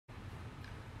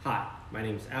Hi, my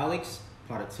name is Alex,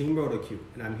 part of Team ROTO-Q,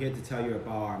 and I'm here to tell you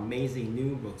about our amazing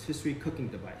new rotisserie cooking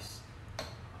device,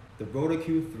 the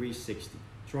ROTO-Q 360.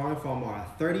 Drawing from our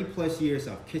 30 plus years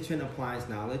of kitchen appliance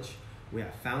knowledge, we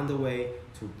have found a way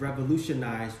to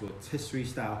revolutionize rotisserie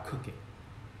style cooking.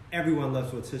 Everyone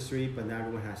loves rotisserie, but not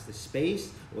everyone has the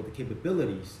space or the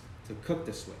capabilities to cook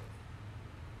this way.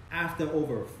 After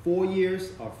over 4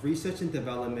 years of research and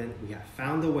development, we have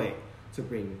found a way to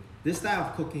bring this style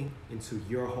of cooking into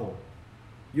your home.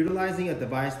 Utilizing a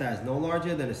device that is no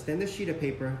larger than a standard sheet of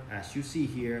paper, as you see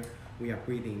here, we are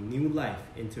breathing new life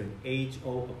into an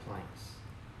age-old appliance,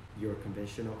 your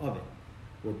conventional oven.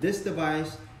 With this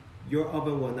device, your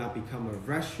oven will now become a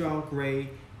restaurant-grade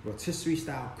rotisserie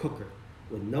style cooker.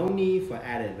 With no need for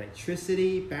added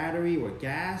electricity, battery, or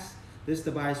gas, this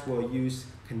device will use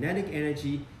kinetic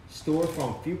energy stored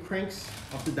from a few cranks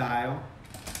of the dial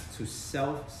to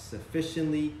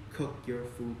self-sufficiently cook your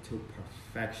food to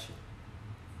perfection.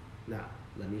 Now,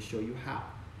 let me show you how.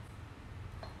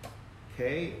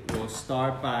 Okay, we'll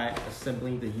start by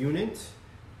assembling the unit.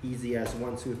 Easy as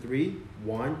 1, 2, 3.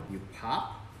 1, you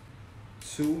pop.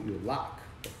 2, you lock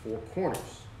the 4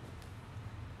 corners.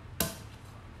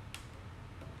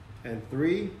 And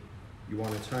 3, you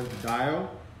want to turn the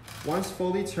dial. Once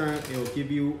fully turned, it will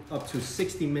give you up to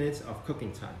 60 minutes of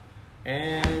cooking time.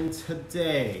 And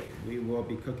today, we will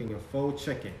be cooking a faux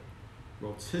chicken,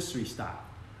 rotisserie style.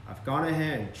 I've gone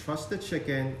ahead and trussed the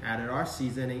chicken, added our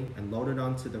seasoning, and loaded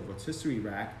onto the rotisserie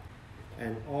rack.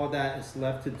 And all that is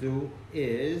left to do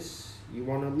is, you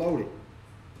want to load it.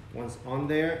 Once on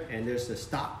there, and there's the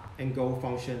stop and go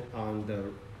function on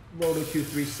the ROTO-Q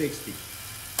 360.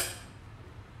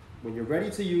 When you're ready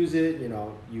to use it,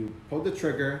 you pull the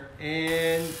trigger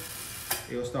and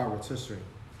it'll start rotisserie.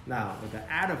 Now, with the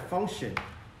added function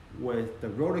with the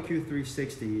ROTO-Q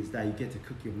 360 is that you get to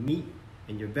cook your meat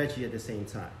and your veggie at the same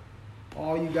time.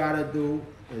 All you gotta do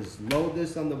is load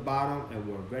this on the bottom and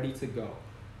we're ready to go.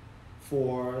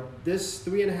 For this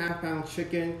 3.5 pound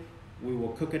chicken, we will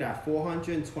cook it at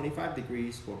 425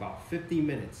 degrees for about 50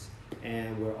 minutes.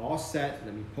 And we're all set.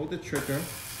 Let me pull the trigger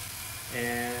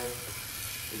and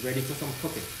we're ready for some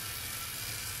cooking.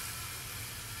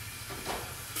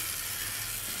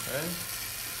 Okay.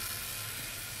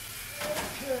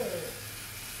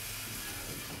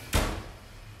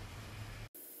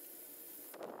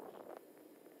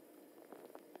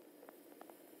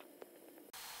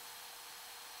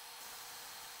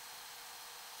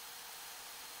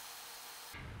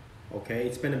 Okay,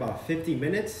 it's been about 50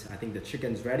 minutes. I think the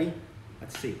chicken's ready.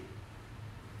 Let's see.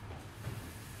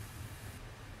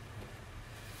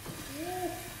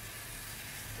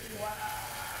 Wow.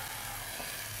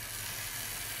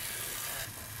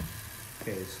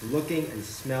 Okay, it's looking and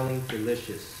smelling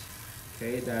delicious.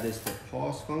 Okay, that is the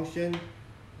pause function.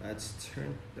 Let's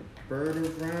turn the bird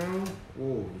around.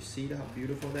 Oh, you see how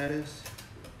beautiful that is?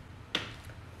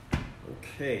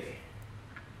 Okay,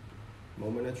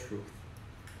 moment of truth.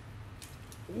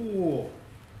 Ooh,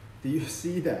 do you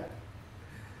see that?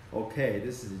 Okay,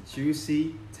 this is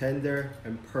juicy, tender,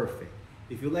 and perfect.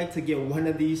 If you'd like to get one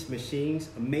of these machines,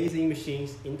 amazing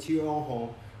machines, into your own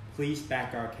home, please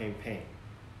back our campaign.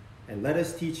 And let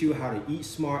us teach you how to eat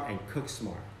smart and cook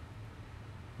smart.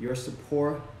 Your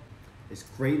support is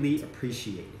greatly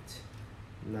appreciated.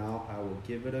 Now I will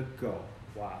give it a go.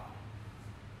 Wow.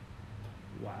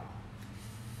 Wow.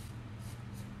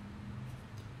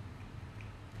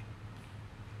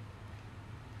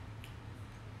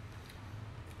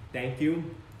 Thank you,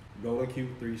 ROTO-Q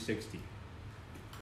 360.